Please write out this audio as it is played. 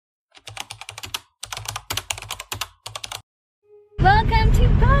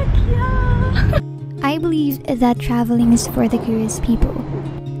believe that traveling is for the curious people.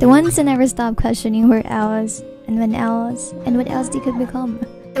 The ones that never stop questioning where else, and when else, and what else they could become.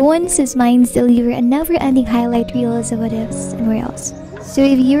 The ones whose minds deliver a never-ending highlight reels of what ifs and where else. So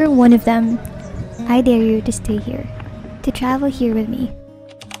if you're one of them, I dare you to stay here, to travel here with me.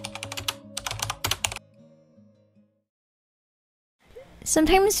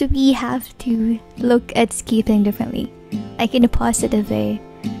 Sometimes we have to look at escaping differently, like in a positive way.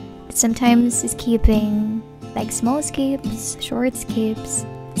 Sometimes escaping, like small escapes, short escapes,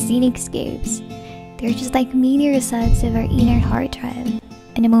 scenic escapes, they're just like mini resets of our inner heart drive,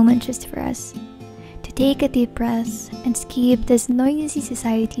 and a moment just for us to take a deep breath and escape this noisy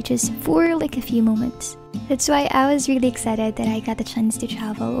society just for like a few moments. That's why I was really excited that I got the chance to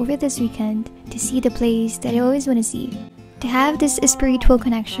travel over this weekend to see the place that I always want to see. To have this spiritual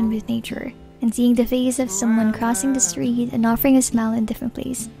connection with nature and seeing the face of someone crossing the street and offering a smile in a different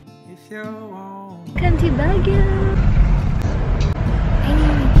place. Welcome to Baguio!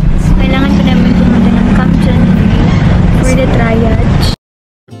 Anyways, kailangan ko naman pumunta ng Camp John for the triage.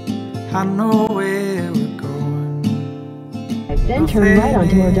 I know where we're going. Then turn right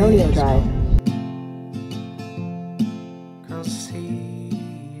onto Mordonia Drive.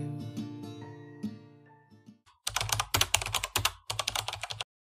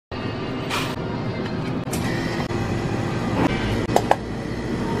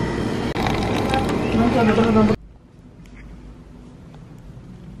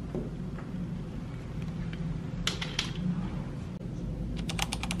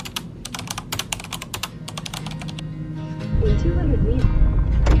 In 200 meters.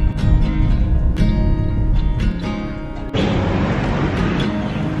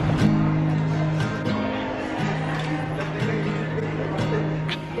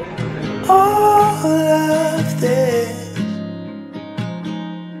 All of this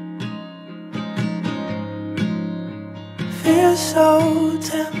feels so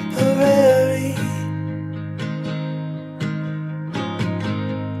temporary.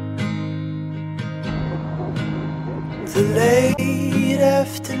 The late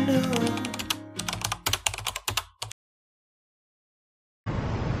afternoon.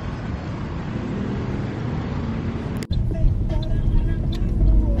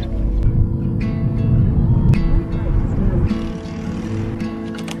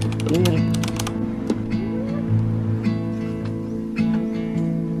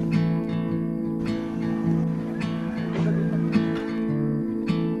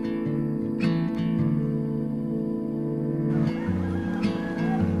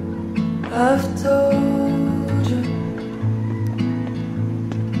 I've told you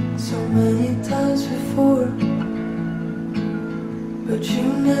so many times before, but you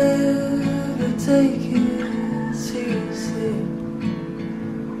never take it seriously.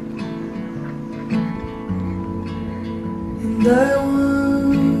 And I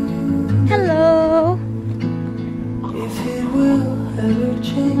wonder Hello! if it will ever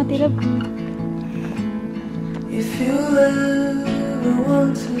change, if you'll ever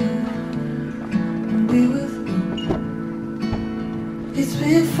want to be with me. It's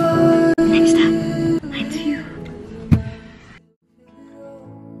been 5 Next up, mine's you.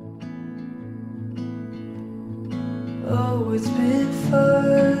 Oh, it's been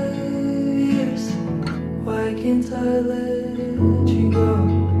 5 years. Why can't I let you go?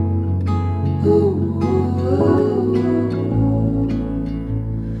 Ooh, ooh, ooh,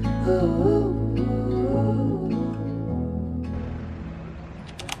 ooh, ooh.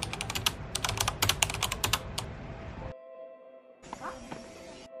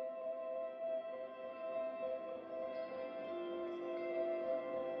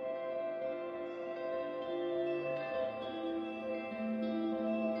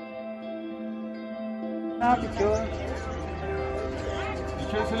 Picture.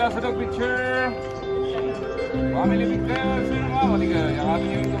 Picture sila sedang picture. Family picture sila mau ni ke? Yang ada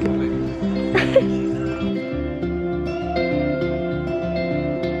yang itu boleh.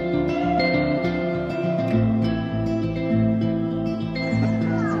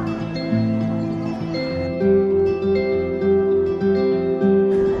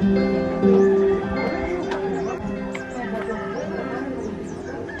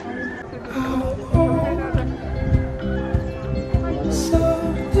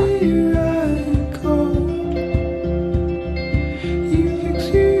 You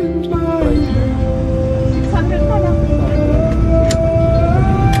excuse my love.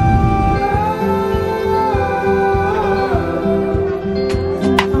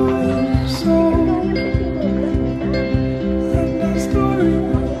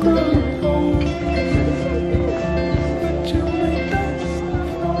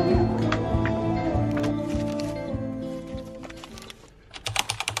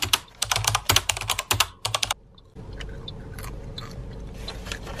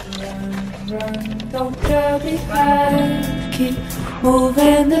 Run, don't go behind. Keep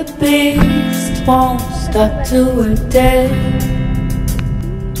moving, the beast won't stop till we're dead.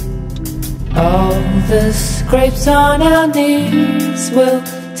 All the scrapes on our knees will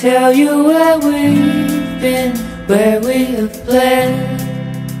tell you where we've been, where we have bled.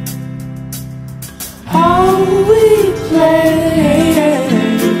 All we played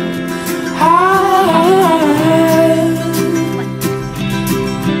high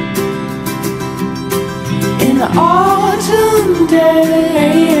in the autumn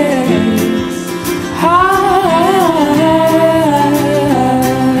day.